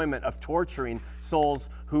enjoyment of torturing souls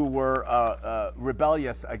who were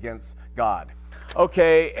rebellious against God.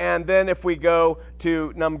 Okay, and then if we go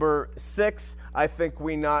to number 6, I think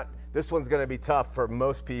this one's going to be tough for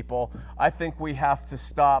most people. I think we have to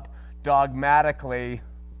stop dogmatically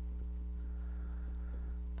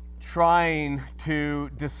trying to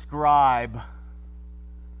describe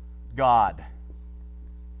God.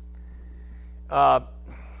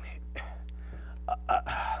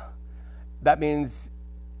 That means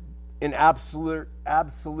in absolute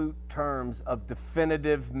terms of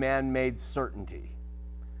definitive man-made certainty.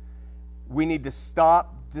 We need to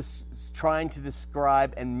stop trying to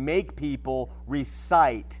describe and make people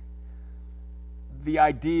recite the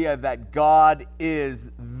idea that God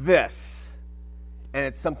is this, and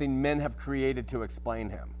it's something men have created to explain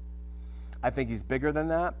him. I think he's bigger than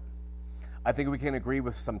that. I think we can agree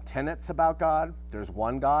with some tenets about God. There's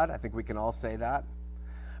one God. I think we can all say that.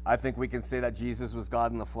 I think we can say that Jesus was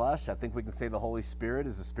God in the flesh. I think we can say the Holy Spirit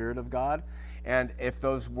is the Spirit of God. And if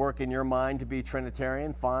those work in your mind to be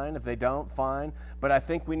Trinitarian, fine. If they don't, fine. But I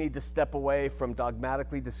think we need to step away from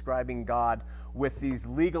dogmatically describing God with these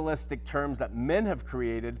legalistic terms that men have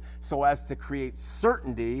created so as to create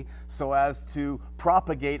certainty, so as to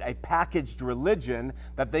propagate a packaged religion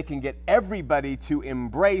that they can get everybody to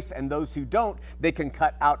embrace, and those who don't, they can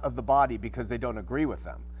cut out of the body because they don't agree with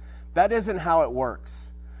them. That isn't how it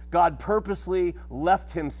works. God purposely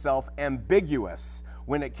left himself ambiguous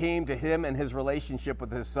when it came to him and his relationship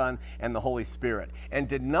with his Son and the Holy Spirit, and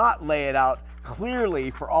did not lay it out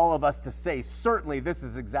clearly for all of us to say, certainly this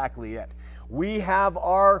is exactly it. We have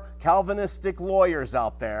our Calvinistic lawyers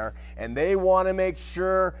out there, and they want to make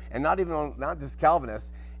sure, and not just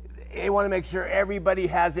Calvinists, they want to make sure everybody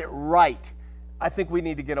has it right. I think we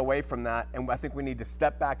need to get away from that, and I think we need to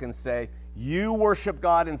step back and say, you worship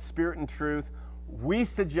God in spirit and truth. We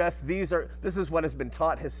suggest this is what has been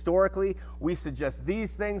taught historically. We suggest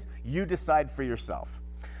these things. You decide for yourself.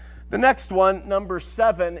 The next one, number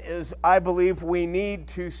 7, is I believe we need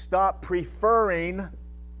to stop preferring,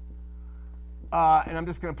 and I'm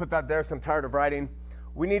just going to put that there because I'm tired of writing.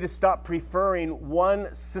 We need to stop preferring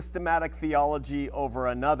one systematic theology over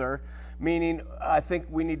another, meaning I think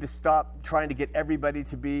we need to stop trying to get everybody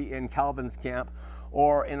to be in Calvin's camp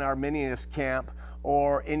or in Arminianist camp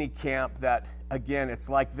or any camp that, again, it's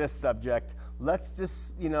like this subject. Let's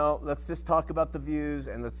just talk about the views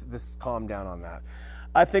and let's just calm down on that.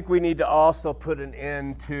 I think we need to also put an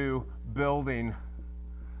end to building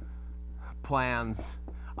plans.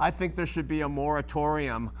 I think there should be a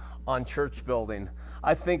moratorium on church building.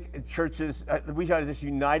 I think churches, we should just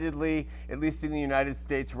unitedly, at least in the United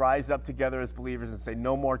States, rise up together as believers and say,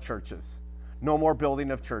 no more churches, no more building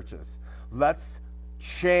of churches. Let's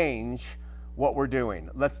change what we're doing.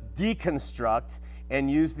 Let's deconstruct and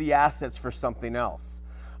use the assets for something else.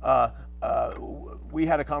 We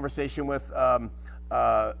had a conversation with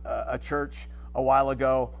a church a while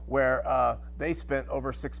ago where they spent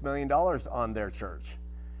over $6 million on their church.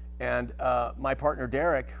 And my partner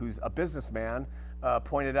Derek, who's a businessman,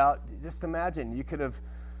 pointed out, just imagine, you could have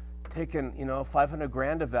taken 500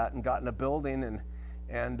 grand of that and gotten a building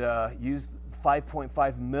and used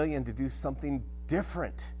 5.5 million to do something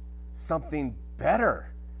different, something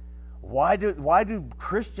better. Why do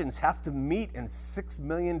Christians have to meet in $6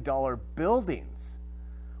 million buildings?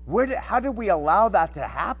 How did we allow that to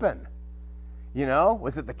happen?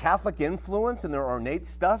 Was it the Catholic influence and their ornate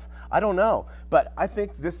stuff? I don't know. But I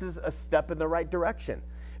think this is a step in the right direction.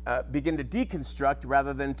 Begin to deconstruct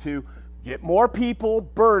rather than to get more people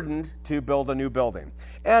burdened to build a new building.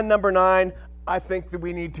 And number 9, I think that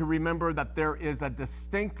we need to remember that there is a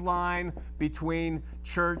distinct line between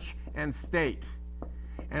church and state.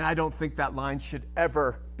 And I don't think that line should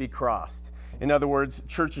ever be crossed. In other words,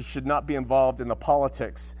 churches should not be involved in the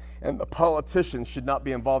politics, and the politicians should not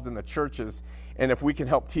be involved in the churches. And if we can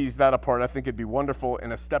help tease that apart, I think it'd be wonderful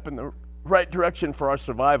and a step in the right direction for our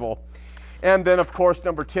survival. And then, of course,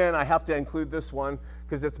 number 10, I have to include this one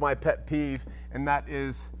because it's my pet peeve, and that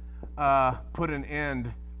is put an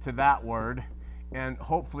end to that word and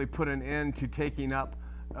hopefully put an end to taking up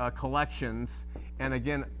collections and,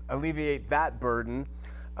 again, alleviate that burden.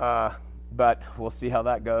 But we'll see how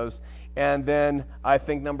that goes. And then I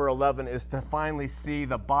think number 11 is to finally see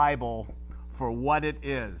the Bible for what it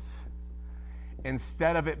is.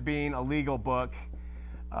 Instead of it being a legal book,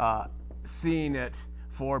 seeing it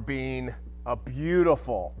for being a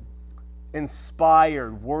beautiful,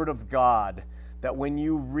 inspired Word of God, that when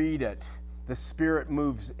you read it, the Spirit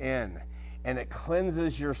moves in and it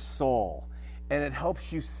cleanses your soul and it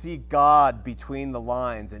helps you see God between the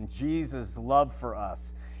lines and Jesus' love for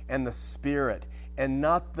us and the Spirit, and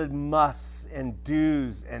not the musts and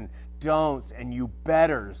do's and don'ts and you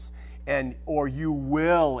betters or you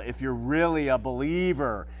will if you're really a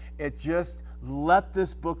believer. It just let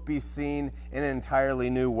this book be seen in an entirely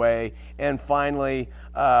new way. And finally,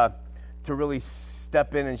 to really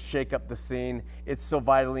step in and shake up the scene, it's so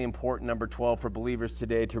vitally important, number 12, for believers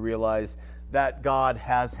today to realize that God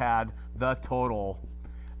has had the total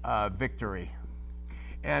victory.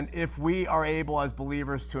 And if we are able as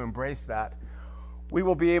believers to embrace that, we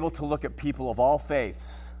will be able to look at people of all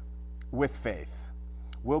faiths with faith.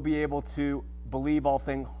 We'll be able to believe all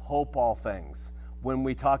things, hope all things when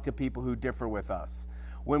we talk to people who differ with us.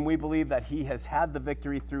 When we believe that He has had the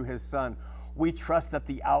victory through His Son, we trust that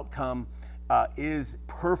the outcome is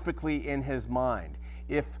perfectly in His mind.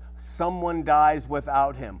 If someone dies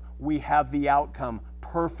without Him, we have the outcome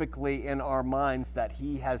perfectly in our minds that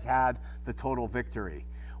He has had the total victory.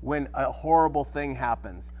 When a horrible thing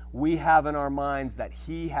happens, we have in our minds that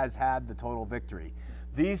He has had the total victory.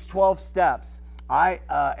 These 12 steps, I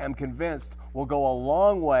am convinced, will go a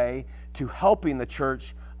long way to helping the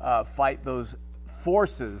church fight those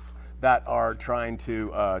forces that are trying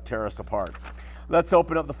to tear us apart. Let's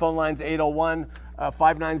open up the phone lines,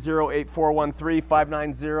 801-590-8413,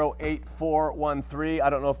 590-8413. I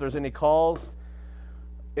don't know if there's any calls.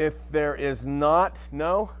 If there is not,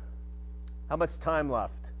 no? How much time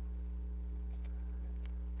left?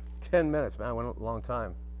 10 minutes, man, went a long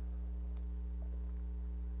time.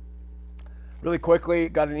 Really quickly,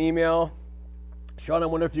 got an email. Sean, I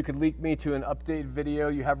wonder if you could link me to an updated video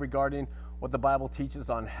you have regarding what the Bible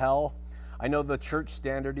teaches on hell. I know the church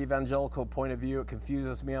standard evangelical point of view. It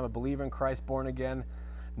confuses me. I'm a believer in Christ, born again.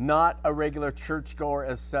 Not a regular churchgoer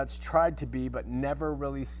as such. Tried to be, but never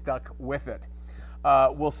really stuck with it.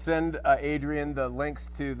 We'll send Adrian the links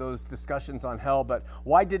to those discussions on hell, but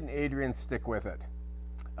why didn't Adrian stick with it?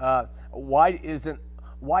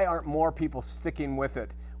 Why aren't more people sticking with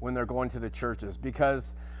it when they're going to the churches?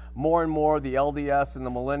 Because more and more the LDS and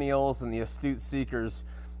the millennials and the astute seekers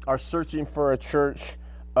are searching for a church,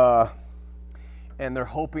 and they're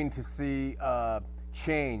hoping to see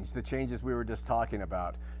change, the changes we were just talking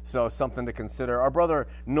about. So something to consider. Our brother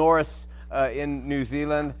Norris in New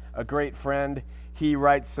Zealand, a great friend, he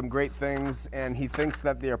writes some great things, and he thinks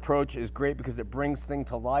that the approach is great because it brings things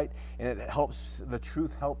to light, and it helps, the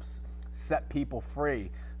truth helps set people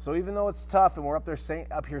free. So even though it's tough and we're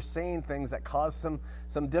up here saying things that cause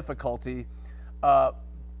some difficulty,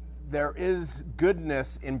 there is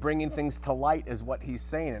goodness in bringing things to light, is what he's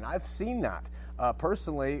saying. And I've seen that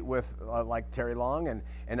personally with like Terry Long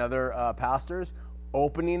and other pastors,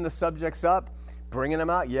 opening the subjects up, bringing them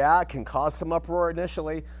out. Yeah, it can cause some uproar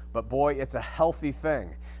initially, but boy, it's a healthy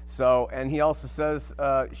thing. So, and he also says,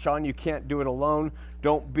 Sean, you can't do it alone.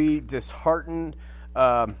 Don't be disheartened,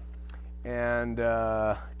 and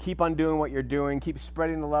keep on doing what you're doing. Keep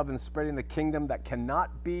spreading the love and spreading the kingdom that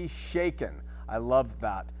cannot be shaken. I love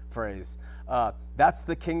that phrase. That's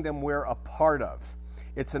the kingdom we're a part of.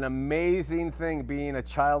 It's an amazing thing being a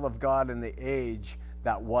child of God in the age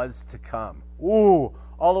that was to come. Ooh,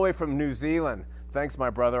 all the way from New Zealand. Thanks, my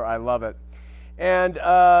brother. I love it. And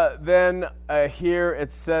then here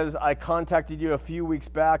it says, I contacted you a few weeks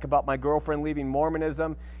back about my girlfriend leaving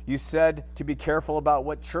Mormonism. You said to be careful about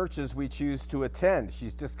what churches we choose to attend.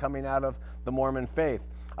 She's just coming out of the Mormon faith.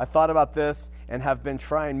 I thought about this and have been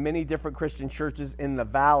trying many different Christian churches in the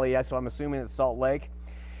valley, so I'm assuming it's Salt Lake.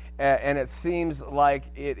 And it seems like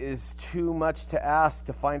it is too much to ask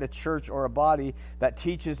to find a church or a body that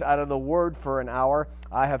teaches out of the Word for an hour.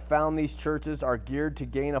 I have found these churches are geared to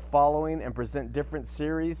gain a following and present different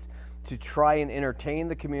series to try and entertain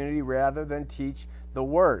the community rather than teach the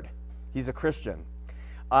Word. He's a Christian.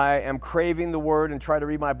 I am craving the Word and try to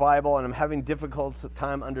read my Bible, and I'm having difficult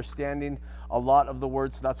time understanding a lot of the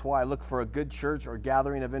Word, so that's why I look for a good church or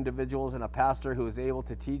gathering of individuals and a pastor who is able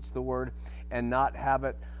to teach the Word and not have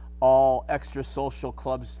it all extra social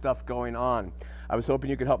club stuff going on. I was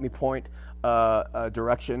hoping you could help me point a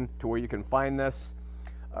direction to where you can find this,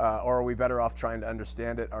 or are we better off trying to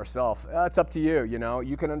understand it ourselves? It's up to you, you know.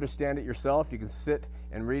 You can understand it yourself. You can sit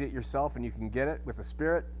and read it yourself, and you can get it with the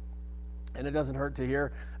Spirit, and it doesn't hurt to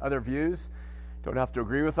hear other views. Don't have to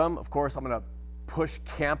agree with them. Of course, I'm going to push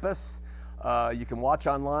campus. You can watch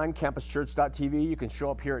online, campuschurch.tv. You can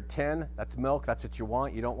show up here at 10. That's milk. That's what you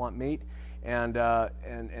want. You don't want meat. And I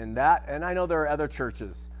know there are other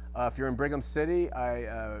churches. If you're in Brigham City,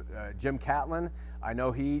 Jim Catlin, I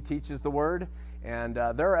know he teaches the Word, and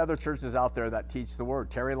there are other churches out there that teach the Word.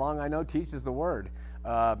 Terry Long, I know, teaches the Word.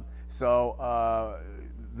 So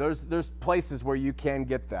there's places where you can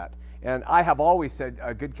get that. And I have always said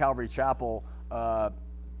Good Calvary Chapel, I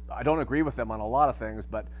don't agree with them on a lot of things,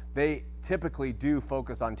 but they typically do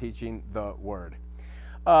focus on teaching the Word.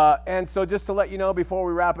 And so just to let you know before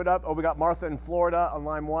we wrap it up, we got Martha in Florida on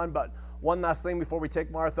line 1, but one last thing before we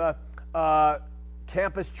take Martha.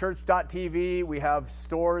 Campuschurch.tv, we have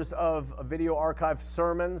stores of video archive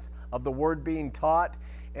sermons of the Word being taught,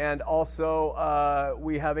 and also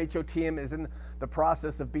we have HOTM is in the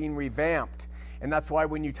process of being revamped. And that's why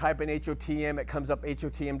when you type in HOTM, it comes up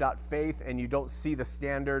hotm.faith, and you don't see the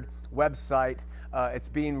standard website. It's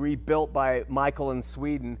being rebuilt by Michael in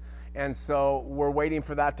Sweden. And so we're waiting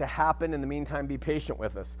for that to happen. In the meantime, be patient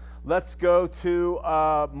with us. Let's go to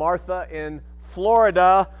Martha in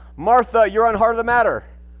Florida. Martha, you're on Heart of the Matter.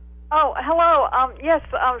 Oh, hello. Yes,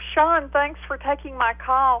 Sean, thanks for taking my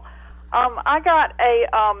call. I got a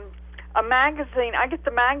magazine. I get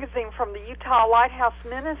the magazine from the Utah Lighthouse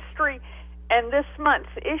Ministry, and this month's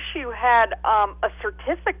issue had a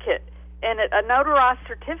certificate in it, a notarized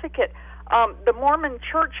certificate. The Mormon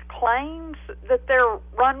Church claims that they're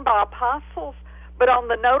run by apostles, but on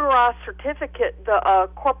the notarized certificate, the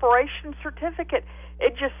corporation certificate,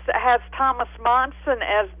 it just has Thomas Monson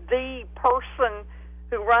as the person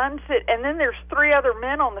who runs it. And then there's 3 other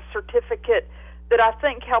men on the certificate that I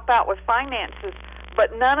think help out with finances,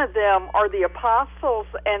 but none of them are the apostles,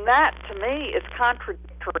 and that, to me, is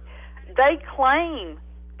contradictory. They claim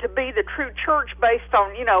to be the true church based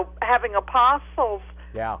on, having apostles.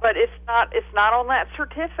 Yeah. But it's not on that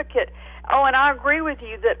certificate. Oh, and I agree with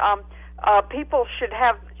you that people should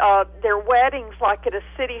have their weddings like at a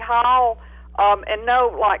city hall, and no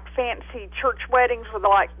like fancy church weddings with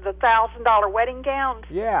like the $1,000 wedding gowns.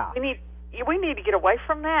 Yeah. We need to get away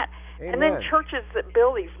from that. Amen. And then churches that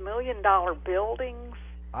build these $1 million buildings.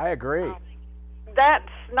 I agree.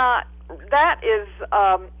 That's not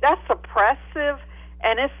that's oppressive,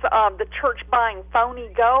 and it's the church buying phony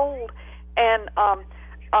gold, and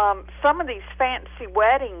some of these fancy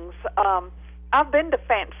weddings. I've been to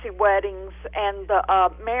fancy weddings, and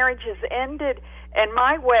the marriages ended, and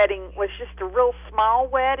my wedding was just a real small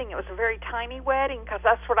wedding. It was a very tiny wedding because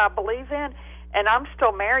that's what I believe in, and I'm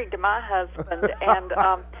still married to my husband, and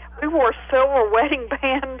we wore silver wedding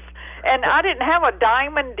bands, and I didn't have a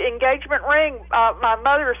diamond engagement ring. My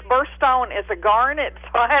mother's birthstone is a garnet,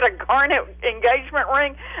 so I had a garnet engagement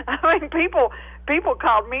ring. I mean, people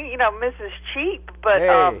called me, Mrs. Cheap, but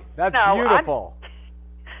hey, that's beautiful.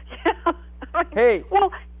 Yeah. Hey.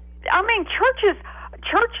 Well, I mean,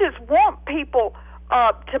 churches want people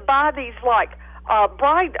to buy these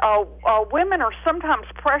women are sometimes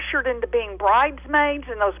pressured into being bridesmaids,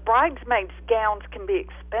 and those bridesmaids gowns can be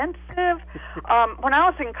expensive. When I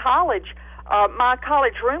was in college, my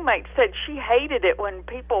college roommate said she hated it when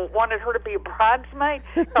people wanted her to be a bridesmaid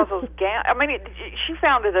because those gowns. I mean, she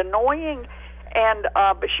found it annoying, and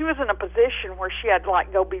but she was in a position where she had to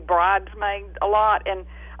go be bridesmaid a lot, and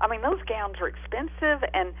I mean, those gowns are expensive,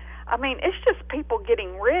 and I mean, it's just people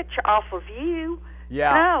getting rich off of you.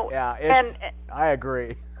 Yeah, yeah, I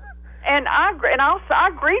agree. And I agree, and also I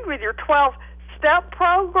agreed with your 12-step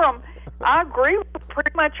program. I agree with pretty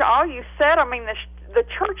much all you said. I mean, the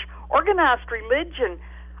church organized religion.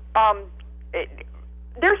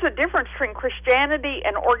 There's a difference between Christianity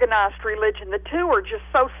and organized religion. The two are just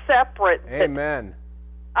so separate. Amen.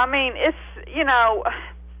 I mean, it's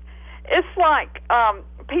it's like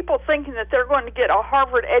people thinking that they're going to get a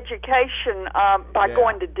Harvard education by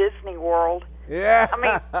going to Disney World. Yeah. I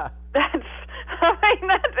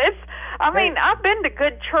mean, I've been to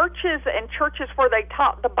good churches and churches where they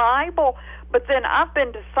taught the Bible, but then I've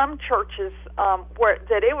been to some churches where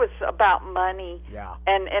that it was about money. Yeah.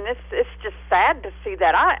 And it's just sad to see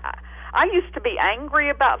that. I used to be angry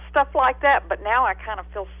about stuff like that, but now I kind of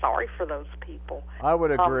feel sorry for those people. I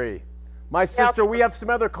would agree. My sister, we have some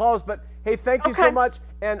other calls, but hey, thank you so much.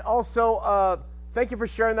 And also, thank you for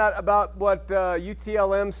sharing that about what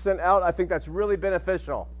UTLM sent out. I think that's really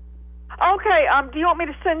beneficial. Okay. Do you want me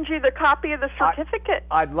to send you the copy of the certificate?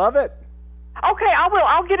 I'd love it. Okay, I will.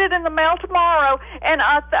 I'll get it in the mail tomorrow. And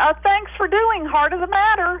thanks for doing Heart of the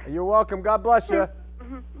Matter. You're welcome. God bless you.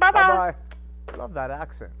 Mm-hmm. Bye-bye. I love that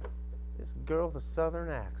accent. This girl with a southern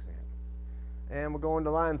accent. And we're going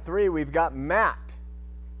to line 3. We've got Matt.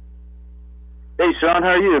 Hey, Sean, how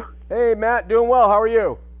are you? Hey, Matt, doing well. How are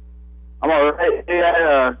you? I'm all right. Hey,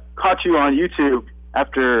 I caught you on YouTube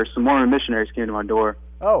after some Mormon missionaries came to my door.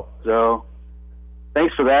 Oh. So,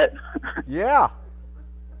 thanks for that. Yeah.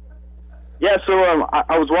 Yeah, so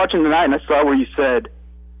I was watching tonight, and I saw where you said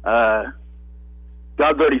God's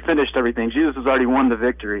already finished everything. Jesus has already won the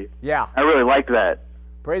victory. Yeah. I really like that.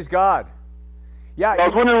 Praise God. Yeah. I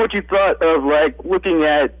was wondering what you thought of, looking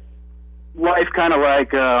at life kind of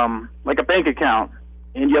like a bank account,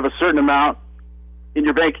 and you have a certain amount in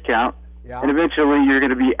your bank account, and eventually you're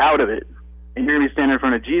going to be out of it, and you're going to be standing in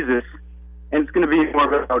front of Jesus, and it's going to be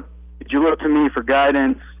more about, did you look to me for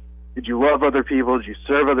guidance? Did you love other people? Did you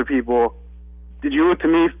serve other people? Did you look to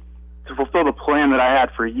me to fulfill the plan that I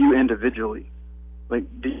had for you individually? Do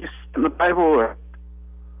you see in the Bible? Or?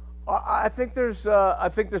 I think there's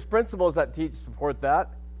principles that support that.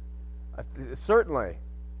 Certainly.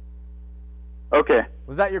 Okay.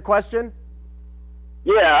 Was that your question?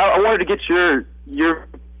 Yeah, I wanted to get your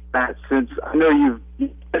since I know you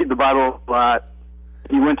studied the Bible a lot.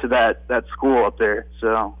 You went to that school up there,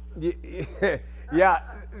 so. Yeah,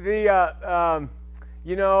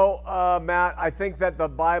 Matt, I think that the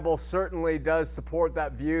Bible certainly does support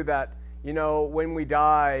that view that, when we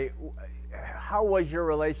die, how was your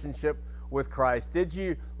relationship with Christ? Did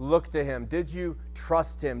you look to Him? Did you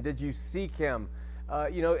trust Him? Did you seek Him?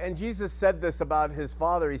 And Jesus said this about His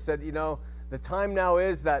Father. He said, the time now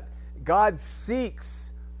is that God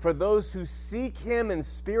seeks for those who seek Him in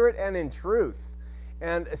spirit and in truth.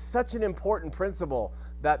 And it's such an important principle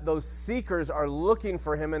that those seekers are looking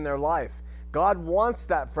for Him in their life. God wants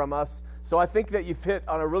that from us, so I think that you've hit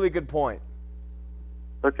on a really good point.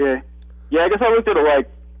 Okay. Yeah, I guess I looked at it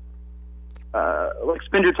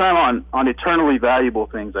spend your time on eternally valuable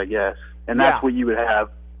things, I guess. And that's what you would have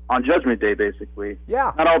on Judgment Day, basically.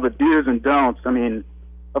 Yeah. Not all the do's and don'ts. I mean,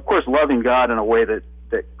 of course, loving God in a way that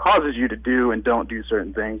causes you to do and don't do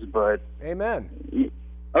certain things, but... Amen.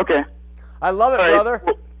 Okay. I love it, all brother. Right.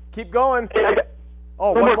 Well, keep going. Hey,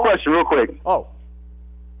 one more question real quick. Oh.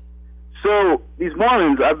 So, these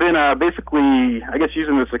Mormons, I've been basically, I guess,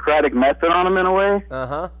 using the Socratic method on them in a way.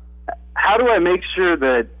 Uh-huh. How do I make sure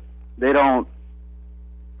that they don't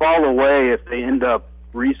fall away if they end up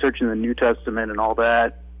researching the New Testament and all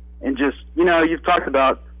that. And just, you've talked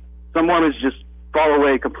about some Mormons just fall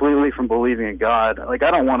away completely from believing in God. Like,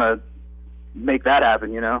 I don't want to make that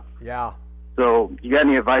happen, Yeah. So, you got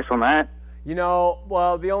any advice on that?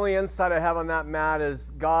 Well, the only insight I have on that, Matt,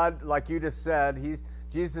 is God, like you just said,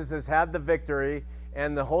 Jesus has had the victory,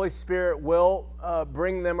 and the Holy Spirit will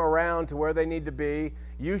bring them around to where they need to be.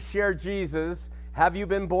 You share Jesus. Have you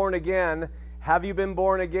been born again? Have you been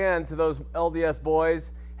born again to those LDS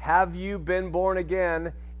boys? Have you been born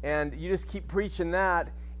again? And you just keep preaching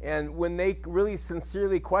that. And when they really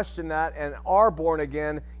sincerely question that and are born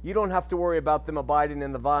again, you don't have to worry about them abiding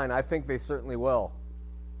in the vine. I think they certainly will.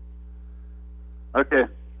 Okay.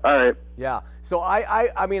 All right. Yeah. So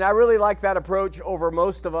I mean, I really like that approach over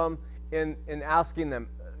most of them in asking them,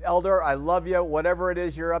 Elder, I love you, whatever it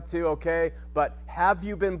is you're up to, okay, but have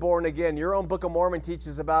you been born again? Your own Book of Mormon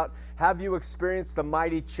teaches about, have you experienced the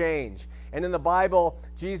mighty change? And in the Bible,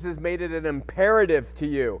 Jesus made it an imperative to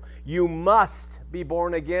you. You must be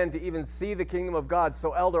born again to even see the kingdom of God.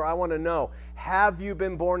 So, Elder, I want to know, have you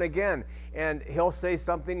been born again? And he'll say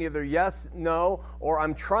something, either yes, no, or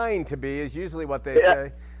I'm trying to be, is usually what they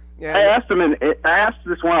say. And I asked him, and I asked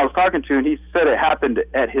this one I was talking to, and he said it happened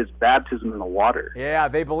at his baptism in the water. Yeah,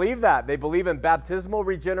 they believe that. They believe in baptismal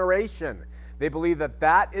regeneration. They believe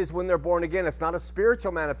that is when they're born again. It's not a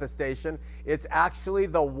spiritual manifestation. It's actually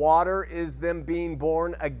the water is them being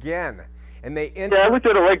born again. And they enter. Yeah, I looked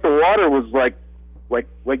at it like the water was like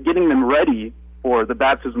getting them ready for the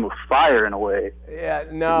baptism of fire in a way. Yeah,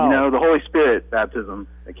 no. The Holy Spirit baptism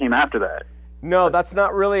that came after that. No, that's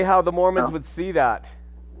not really how the Mormons would see that.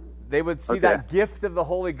 They would see that gift of the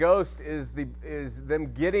Holy Ghost is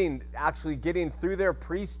them actually getting through their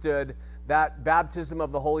priesthood that baptism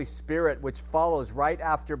of the Holy Spirit, which follows right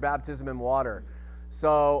after baptism in water.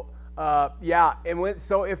 So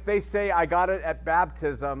so if they say I got it at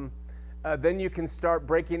baptism, then you can start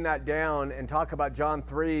breaking that down and talk about John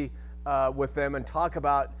 3 with them and talk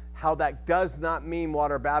about how that does not mean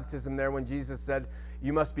water baptism there when Jesus said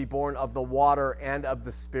you must be born of the water and of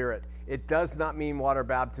the Spirit. It does not mean water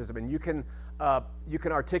baptism, and you can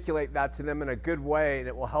articulate that to them in a good way, and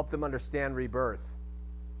it will help them understand rebirth.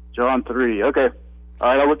 John 3. Okay. All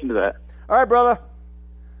right, I'll look into that. All right, brother.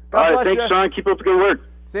 God bless thanks, you. Sean. Keep up the good work.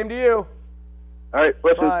 Same to you. All right,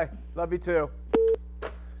 listen. Bye. Love you too.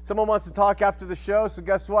 Someone wants to talk after the show, so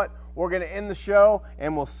guess what? We're going to end the show,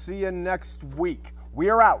 and we'll see you next week. We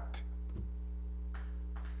are out.